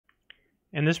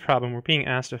In this problem, we're being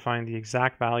asked to find the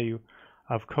exact value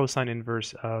of cosine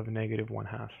inverse of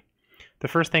 -1/2. The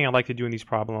first thing I like to do in these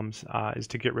problems is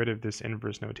to get rid of this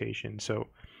inverse notation. So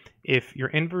if your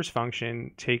inverse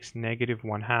function takes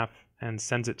 -1/2 and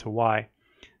sends it to y,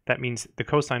 that means the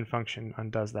cosine function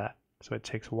undoes that. So it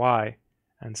takes y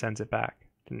and sends it back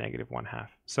to -1/2.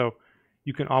 So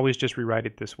you can always just rewrite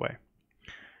it this way.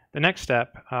 The next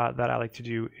step that I like to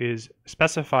do is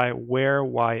specify where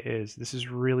y is. This is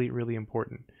really, really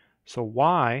important. So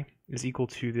y is equal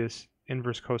to this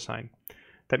inverse cosine.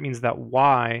 That means that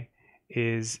y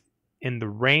is in the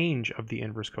range of the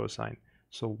inverse cosine.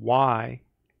 So y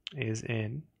is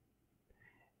in,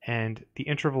 and the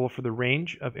interval for the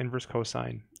range of inverse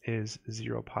cosine is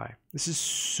 0 pi. This is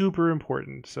super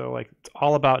important. So like it's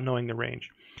all about knowing the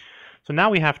range. So now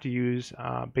we have to use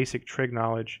basic trig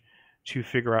knowledge to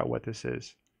figure out what this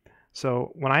is.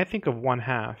 So when I think of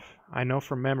 1/2, I know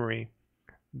from memory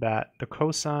that the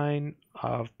cosine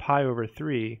of pi over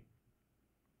 3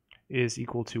 is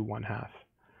equal to 1/2.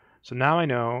 So now I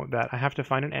know that I have to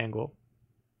find an angle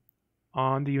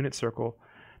on the unit circle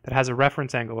that has a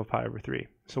reference angle of pi over 3.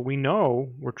 So we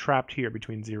know we're trapped here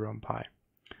between 0 and pi.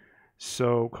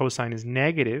 So cosine is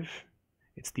negative.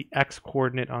 It's the x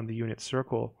coordinate on the unit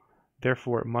circle.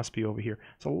 Therefore, it must be over here.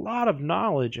 It's a lot of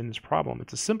knowledge in this problem.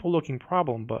 It's a simple looking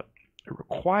problem, but it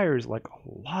requires like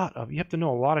you have to know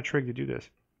a lot of trig to do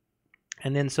this.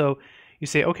 And then so you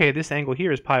say, okay, this angle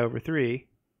here is pi over 3.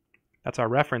 That's our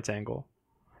reference angle,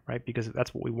 right? Because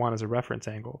that's what we want as a reference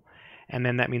angle. And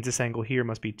then that means this angle here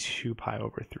must be 2 pi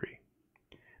over 3.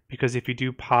 Because if you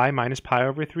do pi minus pi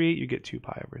over 3, you get 2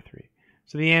 pi over 3.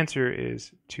 So the answer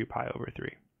is 2 pi over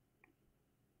 3.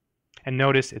 And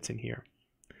notice it's in here.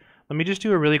 Let me just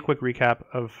do a really quick recap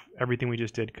of everything we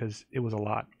just did because it was a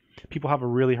lot. People have a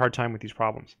really hard time with these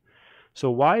problems.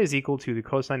 So y is equal to the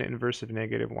cosine inverse of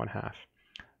 -1/2.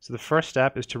 So the first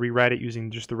step is to rewrite it using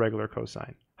just the regular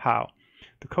cosine. How?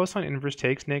 The cosine inverse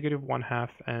takes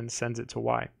 -1/2 and sends it to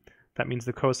y. That means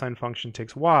the cosine function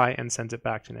takes y and sends it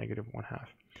back to -1/2.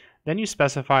 Then you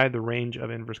specify the range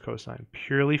of inverse cosine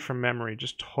purely from memory,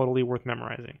 just totally worth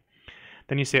memorizing.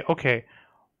 Then you say, okay,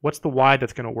 what's the y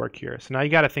that's going to work here? So now you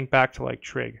got to think back to like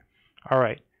trig. All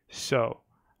right, so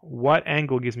what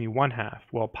angle gives me 1/2?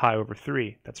 Well, pi over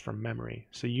 3. That's from memory.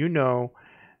 So you know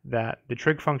that the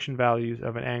trig function values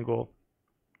of an angle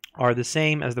are the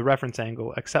same as the reference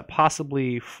angle, except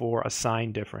possibly for a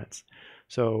sign difference.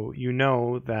 So you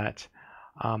know that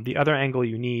the other angle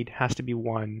you need has to be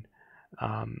one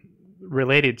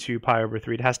related to pi over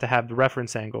 3. It has to have the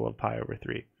reference angle of pi over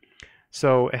 3.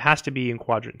 So it has to be in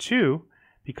quadrant 2,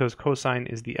 because cosine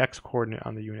is the x coordinate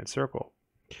on the unit circle.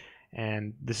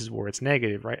 And this is where it's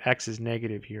negative, right? X is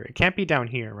negative here. It can't be down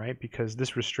here, right? Because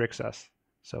this restricts us.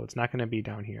 So it's not going to be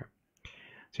down here.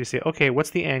 So you say, okay,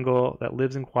 what's the angle that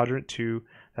lives in quadrant 2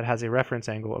 that has a reference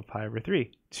angle of pi over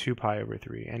 3? 2 pi over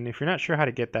 3. And if you're not sure how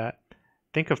to get that,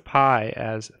 think of pi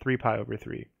as 3 pi over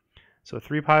 3. So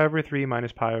 3 pi over 3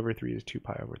 minus pi over 3 is 2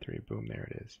 pi over 3. Boom, there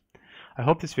it is. I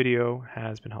hope this video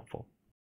has been helpful.